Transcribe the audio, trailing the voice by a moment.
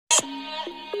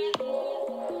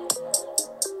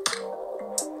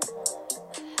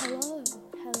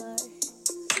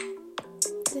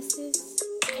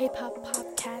K-Pop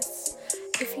Podcast.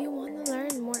 If you want to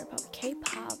learn more about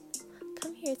K-Pop,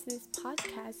 come here to this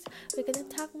podcast. We're going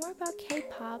to talk more about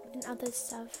K-Pop and other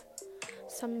stuff.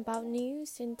 Some about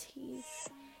news and teas.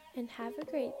 And have a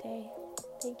great day.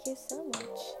 Thank you so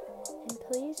much. And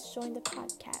please join the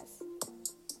podcast.